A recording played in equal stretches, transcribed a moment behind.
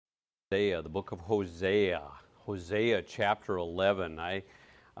Hosea, the book of Hosea chapter 11. I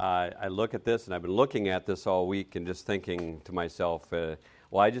look at this, and I've been looking at this all week and just thinking to myself,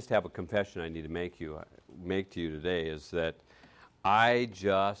 I just have a confession I need to make to you today, is that I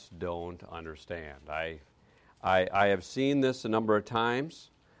just don't understand. I have seen this a number of times.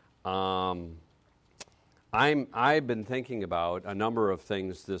 I've been thinking about a number of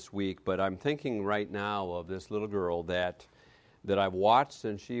things this week, but I'm thinking right now of this little girl that I've watched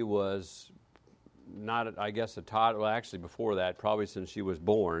since she was not, I guess, a toddler. Well, actually, before that, probably since she was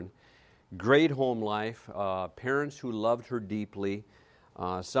born. Great home life, parents who loved her deeply,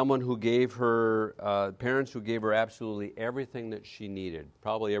 someone who gave her, parents who gave her absolutely everything that she needed,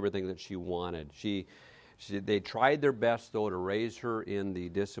 probably everything that she wanted. They tried their best, though, to raise her in the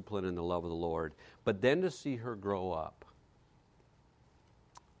discipline and the love of the Lord. But then to see her grow up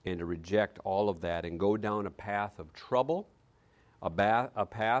and to reject all of that and go down a path of trouble, a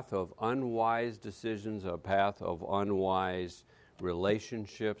path of unwise decisions, a path of unwise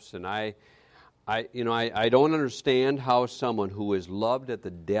relationships. And I don't understand how someone who is loved at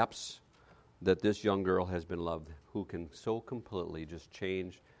the depths that this young girl has been loved, who can so completely just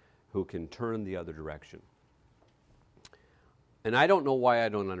change, who can turn the other direction. And I don't know why I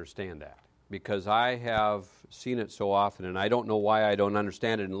don't understand that, because I have seen it so often, and I don't know why I don't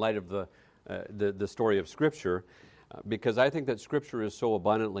understand it in light of the story of Scripture. Because I think that Scripture is so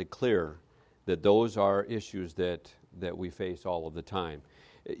abundantly clear that those are issues that we face all of the time.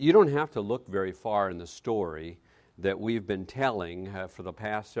 You don't have to look very far in the story that we've been telling for the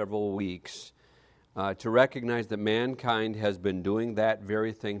past several weeks to recognize that mankind has been doing that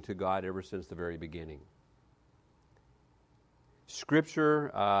very thing to God ever since the very beginning. Scripture,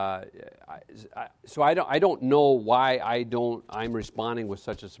 so I don't know why I'm responding with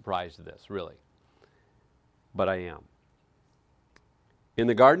such a surprise to this, really. But I am. In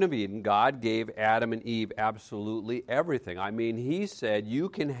the Garden of Eden, God gave Adam and Eve absolutely everything. I mean, He said, you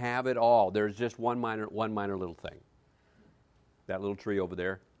can have it all. There's just one minor little thing. That little tree over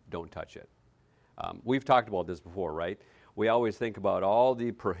there, don't touch it. We've talked about this before, right? We always think about all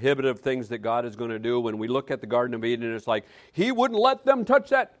the prohibitive things that God is going to do. When we look at the Garden of Eden, it's like, He wouldn't let them touch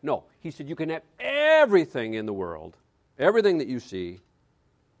that. No, He said, you can have everything in the world, everything that you see,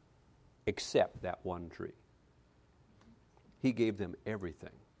 except that one tree. He gave them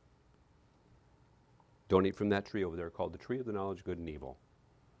everything. Don't eat from that tree over there called the tree of the knowledge of good and evil.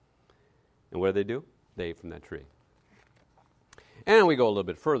 And what do? They ate from that tree. And we go a little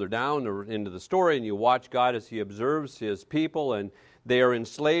bit further down into the story, and you watch God as He observes His people, and they are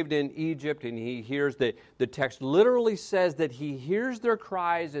enslaved in Egypt, and He hears the text literally says that He hears their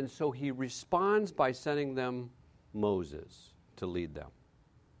cries, and so He responds by sending them Moses to lead them.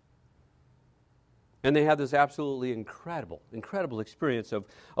 And they have this absolutely incredible experience of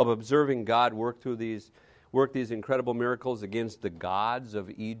observing God work these incredible miracles against the gods of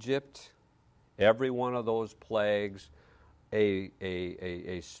Egypt. Every one of those plagues, a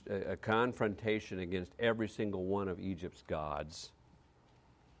confrontation against every single one of Egypt's gods.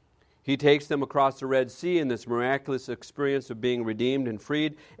 He takes them across the Red Sea in this miraculous experience of being redeemed and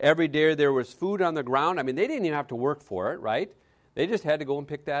freed. Every day there was food on the ground. I mean, they didn't even have to work for it, right? They just had to go and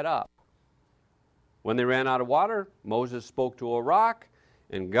pick that up. When they ran out of water, Moses spoke to a rock,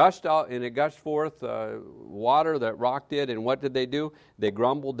 and it gushed forth water. That rock did, and what did they do? They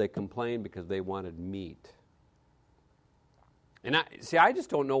grumbled, they complained because they wanted meat. And I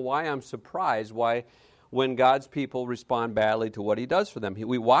just don't know why I'm surprised when God's people respond badly to what He does for them.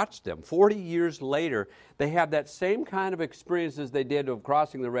 We watched them. 40 years later, they have that same kind of experience as they did of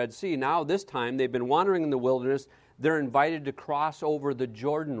crossing the Red Sea. Now, this time, they've been wandering in the wilderness. They're invited to cross over the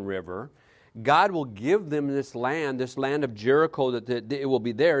Jordan River. God will give them this land of Jericho, that it will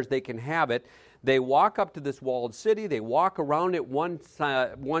be theirs. They can have it. They walk up to this walled city. They walk around it once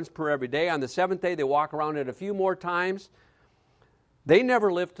per every day. On the seventh day, they walk around it a few more times. They never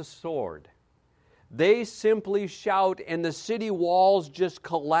lift a sword. They simply shout, and the city walls just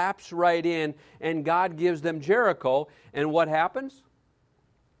collapse right in, and God gives them Jericho. And what happens?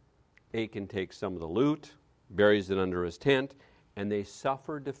 Achan takes some of the loot, buries it under his tent, and they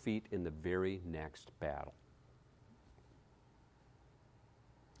suffer defeat in the very next battle.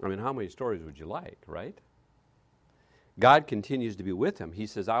 I mean, how many stories would you like, right? God continues to be with him. He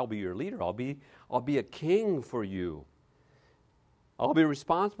says, I'll be your leader. I'll be a king for you. I'll be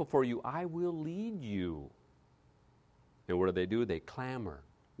responsible for you. I will lead you. And what do? They clamor.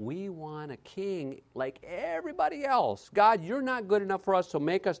 We want a king like everybody else. God, you're not good enough for us, so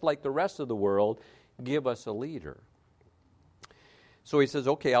make us like the rest of the world. Give us a leader. So he says,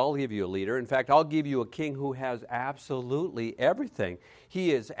 okay, I'll give you a leader. In fact, I'll give you a king who has absolutely everything.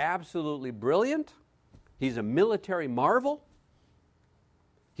 He is absolutely brilliant. He's a military marvel.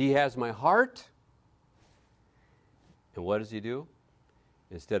 He has my heart. And what does he do?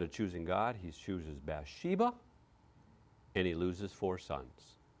 Instead of choosing God, he chooses Bathsheba, and he loses 4 sons.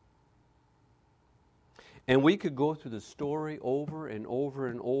 And we could go through the story over and over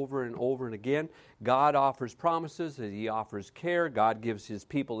and over and over and again. God offers promises, he offers care. God gives his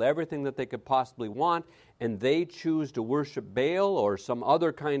people everything that they could possibly want, and they choose to worship Baal or some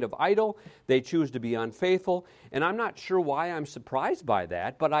other kind of idol. They choose to be unfaithful. And I'm not sure why I'm surprised by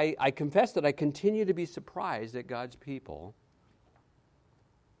that, but I confess that I continue to be surprised at God's people.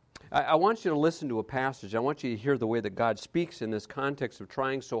 I want you to listen to a passage. I want you to hear the way that God speaks in this context of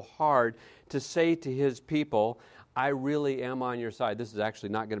trying so hard to say to his people, I really am on your side. This is actually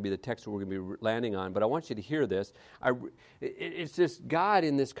not going to be the text we're going to be landing on, but I want you to hear this. It's just God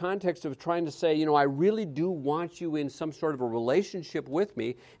in this context of trying to say, I really do want you in some sort of a relationship with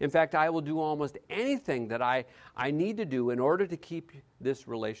me. In fact, I will do almost anything that I need to do in order to keep this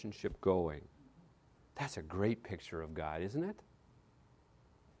relationship going. That's a great picture of God, isn't it?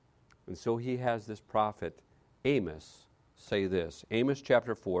 And so he has this prophet, Amos, say this. Amos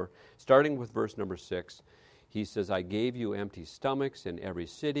chapter 4, starting with verse number 6, he says, I gave you empty stomachs in every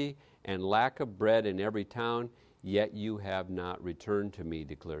city and lack of bread in every town, yet you have not returned to me,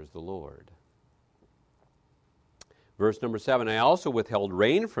 declares the Lord. Verse number 7, I also withheld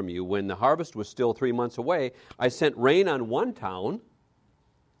rain from you when the harvest was still 3 months away. I sent rain on one town,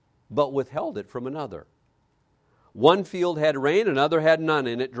 but withheld it from another. One field had rain, another had none,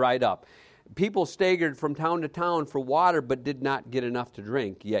 and it dried up. People staggered from town to town for water, but did not get enough to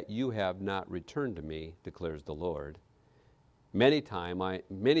drink. Yet you have not returned to me, declares the Lord. Many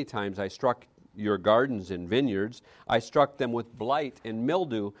times I struck your gardens and vineyards. I struck them with blight and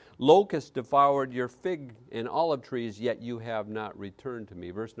mildew. Locusts devoured your fig and olive trees, yet you have not returned to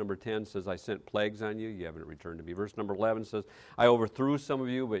me. Verse number 10 says, I sent plagues on you. You haven't returned to me. Verse number 11 says, I overthrew some of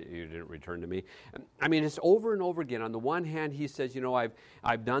you, but you didn't return to me. I mean, it's over and over again. On the one hand, he says,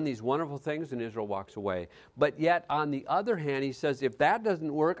 I've done these wonderful things, and Israel walks away. But yet, on the other hand, he says, if that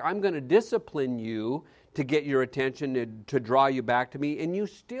doesn't work, I'm going to discipline you to get your attention, to draw you back to me, and you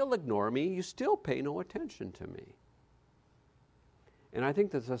still ignore me, you still pay no attention to me. And I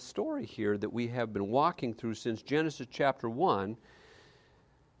think there's a story here that we have been walking through since Genesis chapter 1.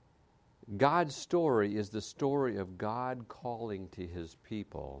 God's story is the story of God calling to his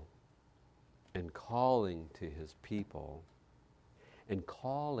people, and calling to his people, and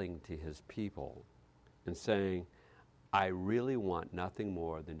calling to his people, and saying, I really want nothing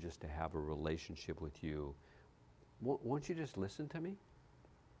more than just to have a relationship with you. Won't you just listen to me?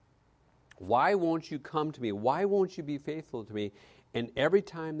 Why won't you come to me? Why won't you be faithful to me? And every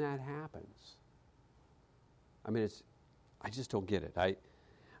time that happens, I mean, I just don't get it.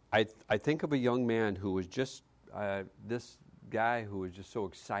 I think of a young man who was just, this guy who was just so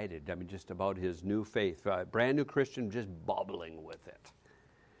excited, just about his new faith, brand new Christian, just bubbling with it.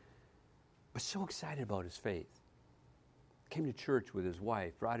 But so excited about his faith. Came to church with his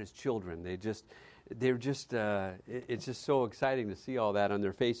wife, brought his children. It's just so exciting to see all that on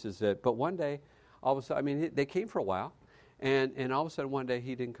their faces. But one day, all of a sudden, they came for a while, and all of a sudden one day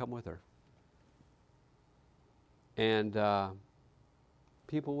he didn't come with her. And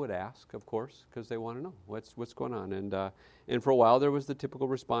people would ask, of course, because they want to know what's going on. And for a while there was the typical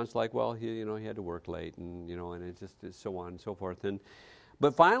response like, well, he had to work late, and it just so on and so forth.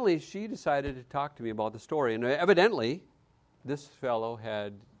 But finally, she decided to talk to me about the story, and evidently, this fellow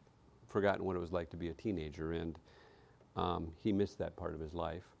had forgotten what it was like to be a teenager, and he missed that part of his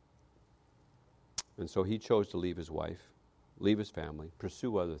life. And so he chose to leave his wife, leave his family,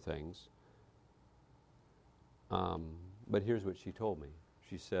 pursue other things. But here's what she told me.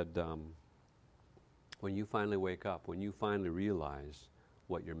 She said, when you finally wake up, when you finally realize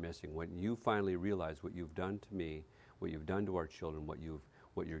what you're missing, when you finally realize what you've done to me, what you've done to our children,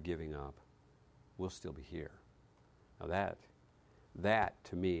 what you're giving up, we'll still be here. Now that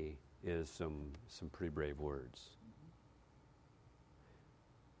to me is some pretty brave words.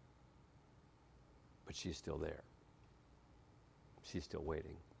 But she's still there. She's still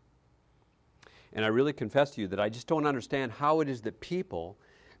waiting. And I really confess to you that I just don't understand how it is that people,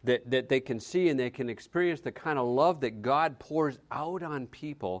 that they can see and they can experience the kind of love that God pours out on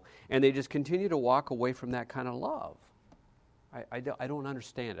people, and they just continue to walk away from that kind of love. I don't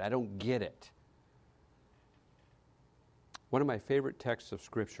understand it. I don't get it. One of my favorite texts of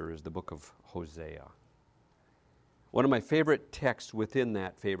Scripture is the book of Hosea. One of my favorite texts within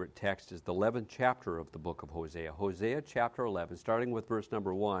that favorite text is the 11th chapter of the book of Hosea. Hosea chapter 11, starting with verse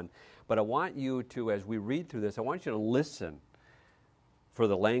number 1. But I want you to, as we read through this, I want you to listen for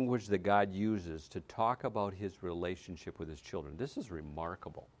the language that God uses to talk about his relationship with his children. This is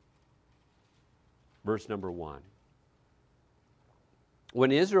remarkable. Verse number 1.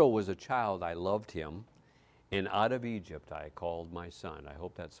 When Israel was a child, I loved him, and out of Egypt I called my son. I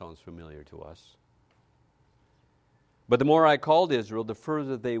hope that sounds familiar to us. But the more I called Israel, the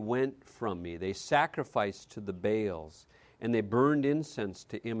further they went from me. They sacrificed to the Baals, and they burned incense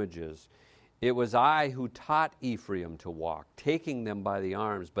to images. It was I who taught Ephraim to walk, taking them by the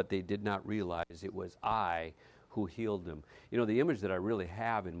arms, but they did not realize it was I who healed them. You know, the image that I really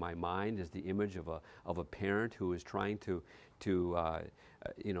have in my mind is the image of a parent who is trying to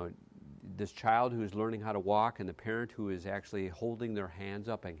this child who is learning how to walk, and the parent who is actually holding their hands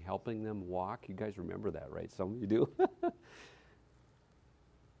up and helping them walk. You guys remember that, right? Some of you do.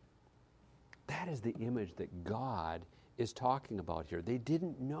 That is the image that God is talking about here. They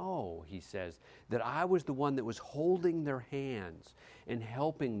didn't know, he says, that I was the one that was holding their hands and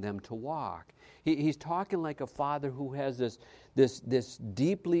helping them to walk. He's talking like a father who has this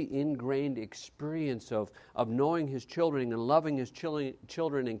deeply ingrained experience of knowing his children and loving his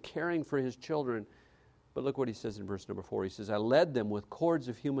children and caring for his children. But look what he says in verse number 4. He says, I led them with cords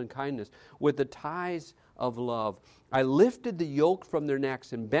of human kindness, with the ties of love. I lifted the yoke from their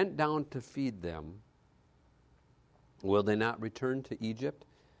necks and bent down to feed them. Will they not return to Egypt?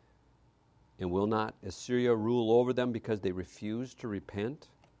 And will not Assyria rule over them because they refuse to repent?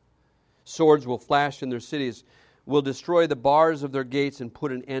 Swords will flash in their cities, will destroy the bars of their gates and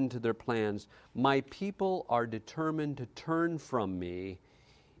put an end to their plans. My people are determined to turn from me.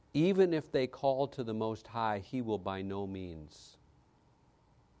 Even if they call to the Most High, he will by no means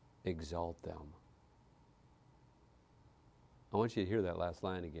exalt them. I want you to hear that last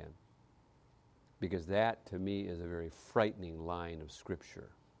line again, because that, to me, is a very frightening line of Scripture.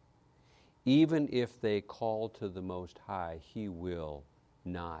 Even if they call to the Most High, he will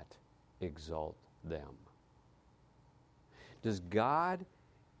not exalt them. Does God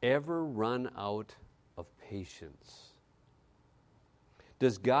ever run out of patience?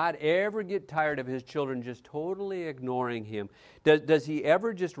 Does God ever get tired of his children just totally ignoring him? Does he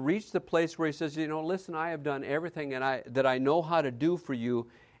ever just reach the place where he says, listen, I have done everything that I know how to do for you,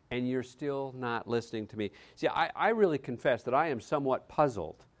 and you're still not listening to me? See, I really confess that I am somewhat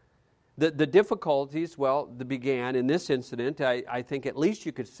puzzled. The difficulties, they began in this incident. I think at least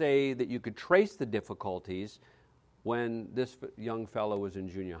you could say that you could trace the difficulties when this young fellow was in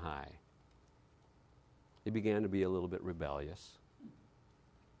junior high. He began to be a little bit rebellious.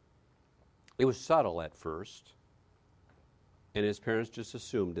 It was subtle at first, and his parents just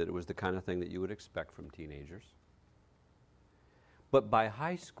assumed that it was the kind of thing that you would expect from teenagers. But by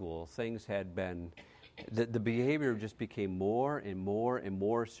high school, things had been, the behavior just became more and more and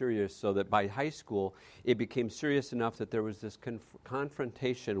more serious, so that by high school, it became serious enough that there was this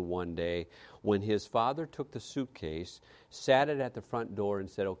confrontation one day when his father took the suitcase, sat it at the front door, and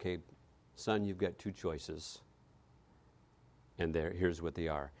said, okay, son, you've got two choices. And here's what they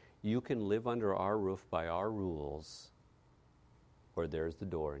are. You can live under our roof by our rules, or there's the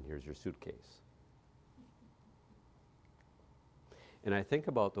door and here's your suitcase. And I think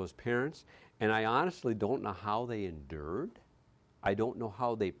about those parents, and I honestly don't know how they endured. I don't know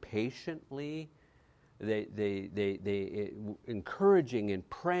how they patiently, they encouraging and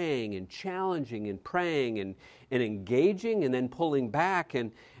praying and challenging and praying and engaging and then pulling back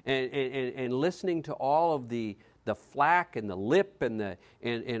and listening to all of the flack and the lip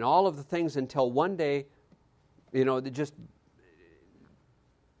and all of the things until one day, they just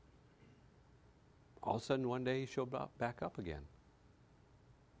all of a sudden one day he showed back up again.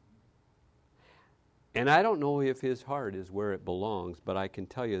 And I don't know if his heart is where it belongs, but I can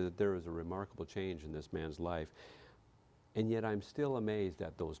tell you that there is a remarkable change in this man's life. And yet I'm still amazed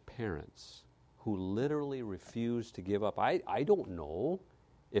at those parents who literally refuse to give up. I don't know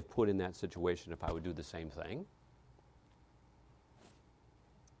if put in that situation if I would do the same thing.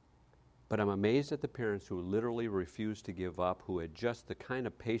 But I'm amazed at the parents who literally refuse to give up, who had just the kind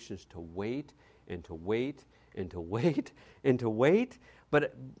of patience to wait and to wait and to wait and to wait.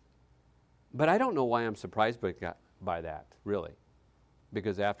 But I don't know why I'm surprised by that, really.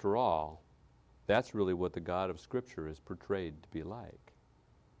 Because after all, that's really what the God of Scripture is portrayed to be like.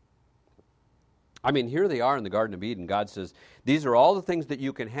 I mean, here they are in the Garden of Eden. God says, these are all the things that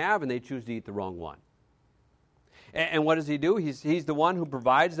you can have, and they choose to eat the wrong one. And what does he do? He's the one who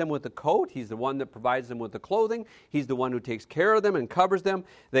provides them with the coat. He's the one that provides them with the clothing. He's the one who takes care of them and covers them.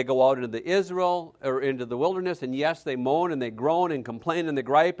 They go out into the wilderness, and yes, they moan and they groan and complain and they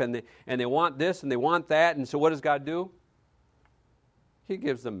gripe and they want this and they want that. And so what does God do? He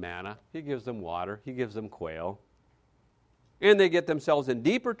gives them manna. He gives them water. He gives them quail. And they get themselves in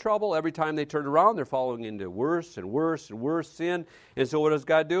deeper trouble. Every time they turn around, they're falling into worse and worse and worse sin. And so what does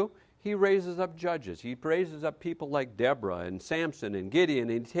God do? He raises up judges. He raises up people like Deborah and Samson and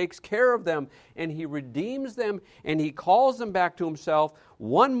Gideon, and he takes care of them, and he redeems them, and he calls them back to himself.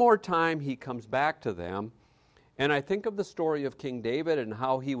 One more time, he comes back to them. And I think of the story of King David and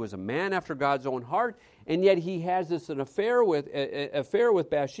how he was a man after God's own heart, and yet he has an affair with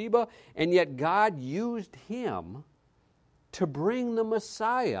Bathsheba, and yet God used him to bring the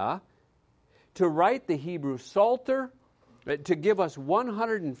Messiah, to write the Hebrew Psalter, to give us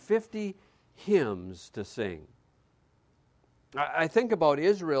 150 hymns to sing. I think about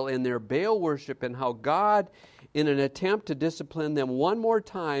Israel and their Baal worship and how God, in an attempt to discipline them one more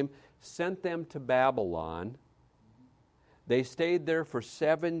time, sent them to Babylon. They stayed there for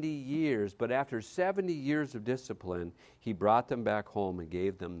 70 years, but after 70 years of discipline, he brought them back home and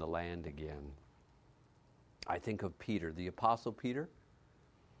gave them the land again. I think of Peter, the Apostle Peter,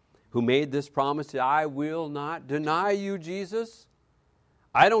 who made this promise, I will not deny you, Jesus.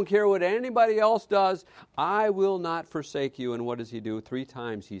 I don't care what anybody else does. I will not forsake you. And what does he do? 3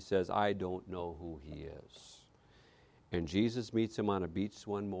 times he says, I don't know who he is. And Jesus meets him on a beach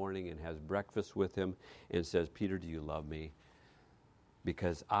one morning and has breakfast with him and says, Peter, do you love me?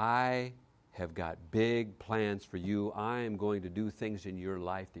 Because I have got big plans for you. I am going to do things in your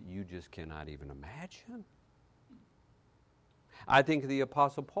life that you just cannot even imagine. I think of the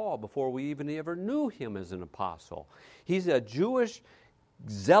Apostle Paul before we even ever knew him as an apostle. He's a Jewish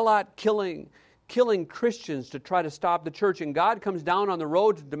zealot killing Christians to try to stop the church. And God comes down on the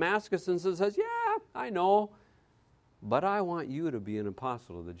road to Damascus and says, yeah, I know, but I want you to be an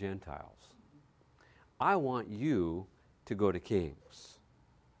apostle of the Gentiles. I want you to go to kings.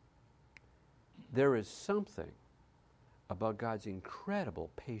 There is something about God's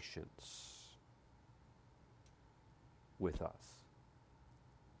incredible patience with us.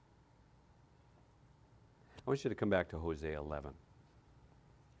 I want you to come back to Hosea 11.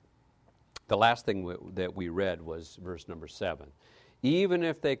 The last thing that we read was verse number 7. Even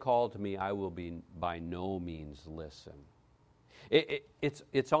if they call to me, I will be by no means listen.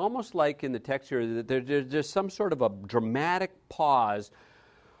 It's almost like in the text here that there's some sort of a dramatic pause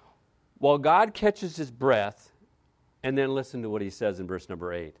while God catches his breath, and then listen to what he says in verse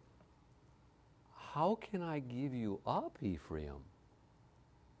number 8. How can I give you up, Ephraim?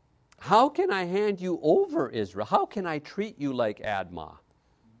 How can I hand you over, Israel? How can I treat you like Admah?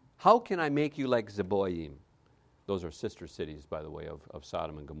 How can I make you like Zeboim? Those are sister cities, by the way, of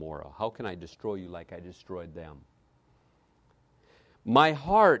Sodom and Gomorrah. How can I destroy you like I destroyed them? My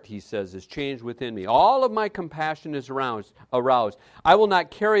heart, he says, is changed within me. All of my compassion is aroused. I will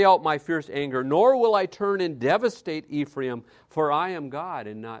not carry out my fierce anger, nor will I turn and devastate Ephraim, for I am God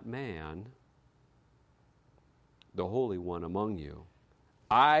and not man, the Holy One among you.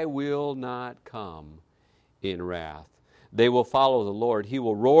 I will not come in wrath. They will follow the Lord. He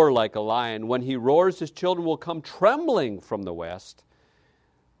will roar like a lion. When he roars, his children will come trembling from the west.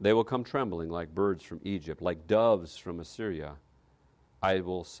 They will come trembling like birds from Egypt, like doves from Assyria. I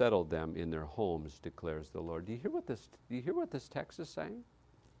will settle them in their homes, declares the Lord. Do you hear what this text is saying?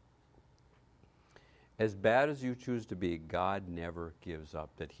 As bad as you choose to be, God never gives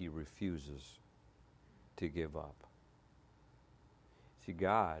up, that he refuses to give up. See,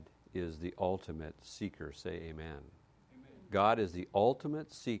 God is the ultimate seeker. Say amen. Amen. God is the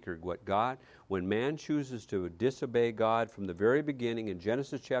ultimate seeker. When man chooses to disobey God from the very beginning in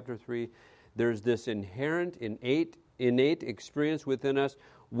Genesis chapter 3, there's this inherent, innate experience within us.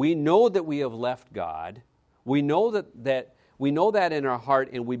 We know that we have left God. We know that in our heart,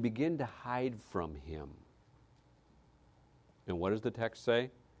 and we begin to hide from him. And what does the text say?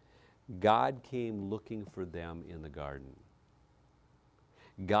 God came looking for them in the garden.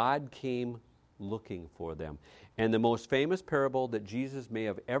 God came looking for them. And the most famous parable that Jesus may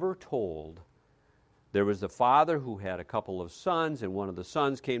have ever told, there was a father who had a couple of sons, and one of the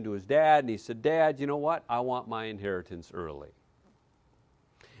sons came to his dad, and he said, Dad, you know what? I want my inheritance early.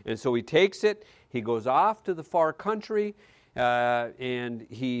 And so he takes it, he goes off to the far country, and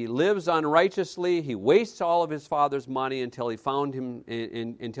he lives unrighteously. He wastes all of his father's money until he found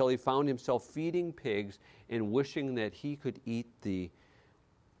himself feeding pigs and wishing that he could eat the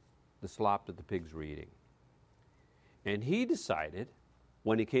slop that the pigs were eating. And he decided,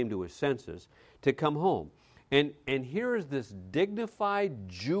 when he came to his senses, to come home. And here is this dignified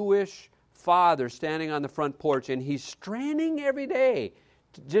Jewish father standing on the front porch, and he's straining every day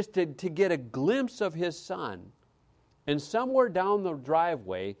just to get a glimpse of his son. And somewhere down the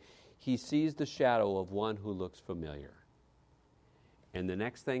driveway, he sees the shadow of one who looks familiar. And the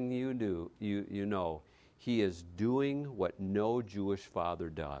next thing you know, he is doing what no Jewish father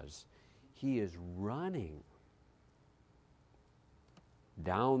does. He is running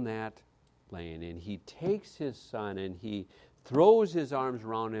down that lane, and he takes his son and he throws his arms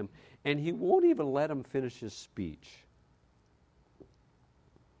around him, and he won't even let him finish his speech.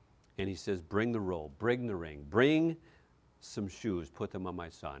 And he says, bring the robe, bring the ring, bring some shoes, put them on my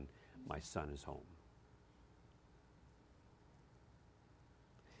son. My son is home.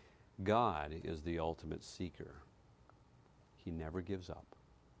 God is the ultimate seeker. He never gives up.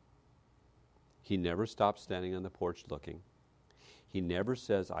 He never stops standing on the porch looking. He never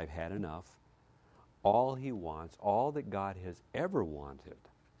says, I've had enough. All he wants, all that God has ever wanted,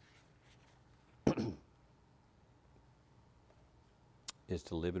 is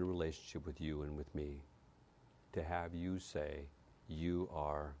to live in a relationship with you and with me. To have you say, you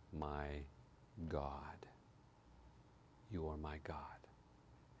are my God. You are my God.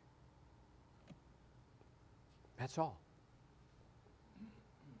 That's all.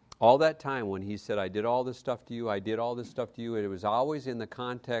 All that time when he said, I did all this stuff to you, I did all this stuff to you, it was always in the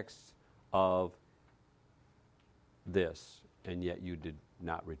context of this, and yet you did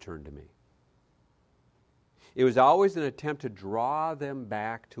not return to me. It was always an attempt to draw them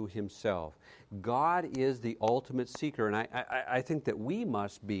back to himself. God is the ultimate seeker, and I think that we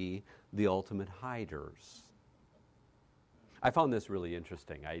must be the ultimate hiders. I found this really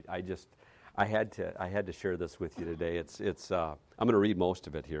interesting. I had to share this with you today. I'm going to read most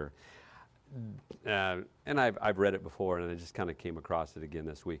of it here, and I've read it before, and I just kind of came across it again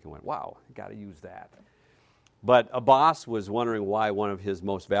this week and went, "Wow, I got to use that." But a boss was wondering why one of his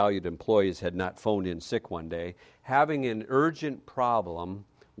most valued employees had not phoned in sick one day, having an urgent problem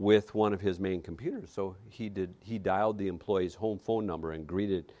with one of his main computers. So he dialed the employee's home phone number and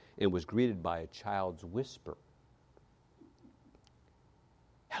was greeted by a child's whisper.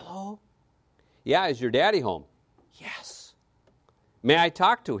 Hello? Yeah, is your daddy home? Yes. May I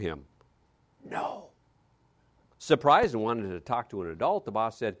talk to him? No. Surprised and wanted to talk to an adult, the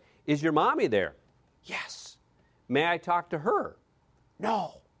boss said, is your mommy there? Yes. May I talk to her?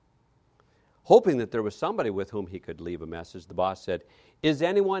 No. Hoping that there was somebody with whom he could leave a message, the boss said, is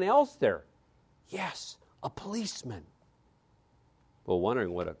anyone else there? Yes, a policeman. Well,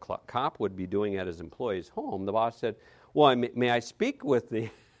 wondering what a cop would be doing at his employee's home, the boss said, well, may I speak with the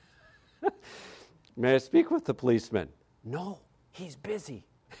may I speak with the policeman? No, he's busy.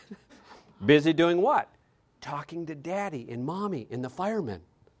 Busy doing what? Talking to Daddy and Mommy and the firemen.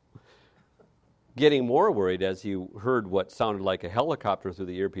 Getting more worried as he heard what sounded like a helicopter through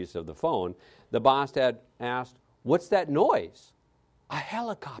the earpiece of the phone, the boss had asked, what's that noise? A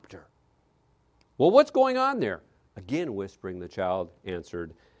helicopter. Well, what's going on there? Again whispering, the child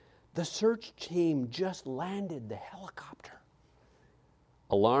answered, the search team just landed the helicopter.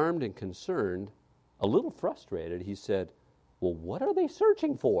 Alarmed and concerned, a little frustrated, he said, well, what are they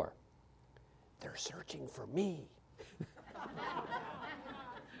searching for? They're searching for me.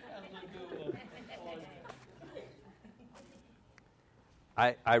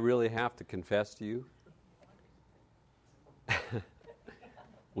 I really have to confess to you,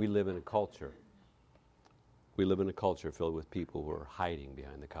 we live in a culture. We live in a culture filled with people who are hiding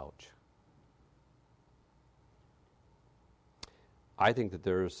behind the couch. I think that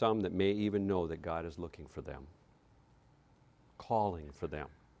there are some that may even know that God is looking for them, calling for them.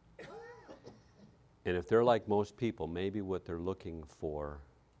 And if they're like most people, maybe what they're looking for,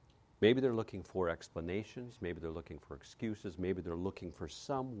 maybe they're looking for explanations, maybe they're looking for excuses, maybe they're looking for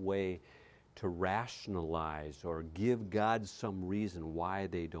some way to rationalize or give God some reason why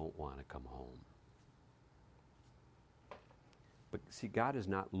they don't want to come home. But see, God is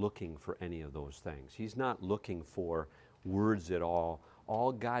not looking for any of those things. He's not looking for words at all.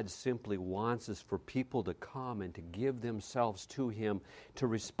 All God simply wants is for people to come and to give themselves to Him, to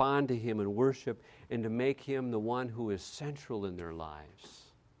respond to Him in worship, and to make Him the one who is central in their lives.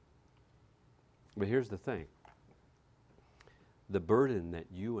 But here's the thing. The burden that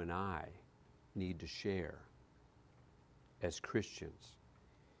you and I need to share as Christians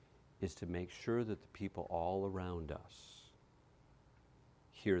is to make sure that the people all around us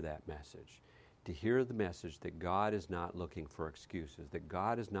hear that message. To hear the message that God is not looking for excuses, that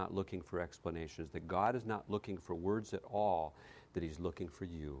God is not looking for explanations, that God is not looking for words at all, that He's looking for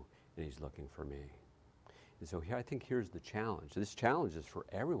you and He's looking for me. And so here, I think here's the challenge. This challenge is for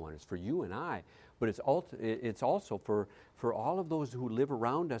everyone. It's for you and I, but it's also for all of those who live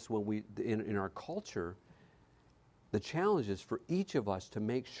around us when we in our culture. The challenge is for each of us to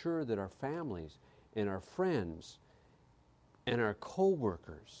make sure that our families and our friends and our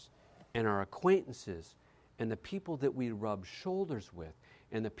co-workers and our acquaintances and the people that we rub shoulders with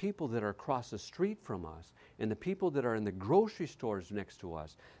and the people that are across the street from us and the people that are in the grocery stores next to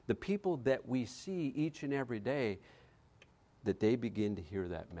us, the people that we see each and every day, that they begin to hear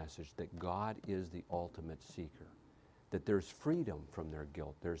that message that God is the ultimate seeker, that there's freedom from their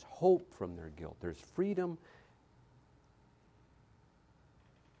guilt, there's hope from their guilt, there's freedom.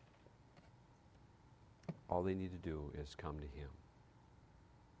 All they need to do is come to Him.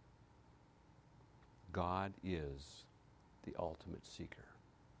 God is the ultimate seeker.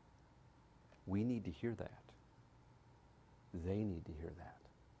 We need to hear that. They need to hear that.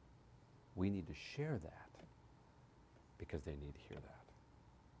 We need to share that because they need to hear that.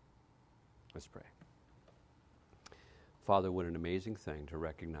 Let's pray. Father, what an amazing thing to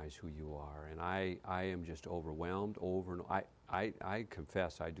recognize who you are. And I am just overwhelmed over and I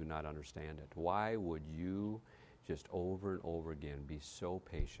confess I do not understand it. Why would you just over and over again be so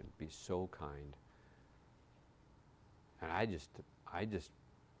patient, be so kind? And I just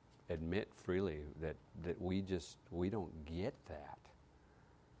admit freely that we don't get that.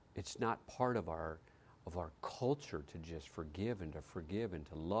 It's not part of our culture to just forgive and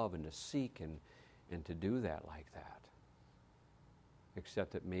to love and to seek and to do that like that.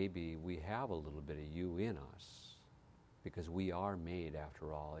 Except that maybe we have a little bit of you in us because we are made,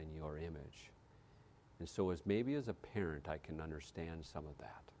 after all, in your image. And so as a parent, I can understand some of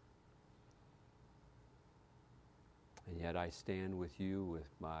that. And yet I stand with you with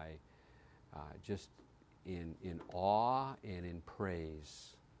my, just in awe and in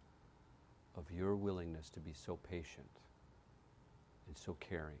praise of your willingness to be so patient and so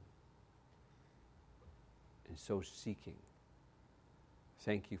caring and so seeking.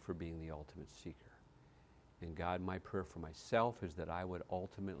 Thank you for being the ultimate seeker. And God, my prayer for myself is that I would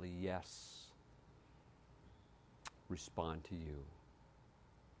ultimately, yes, respond to you.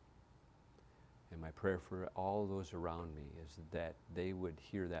 And my prayer for all those around me is that they would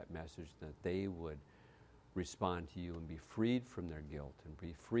hear that message, that they would respond to you and be freed from their guilt and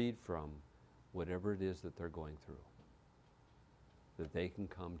be freed from whatever it is that they're going through. That they can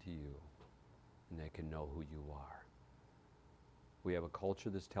come to you and they can know who you are. We have a culture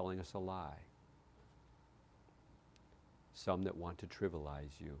that's telling us a lie. Some that want to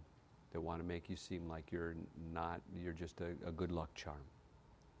trivialize you, that want to make you seem like you're just a good luck charm.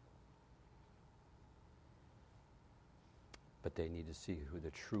 But they need to see who the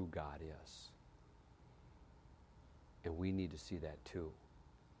true God is. And we need to see that too.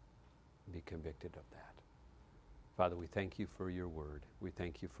 Be convicted of that. Father, we thank you for your word. We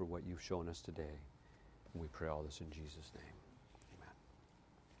thank you for what you've shown us today. And we pray all this in Jesus' name.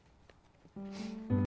 Amen.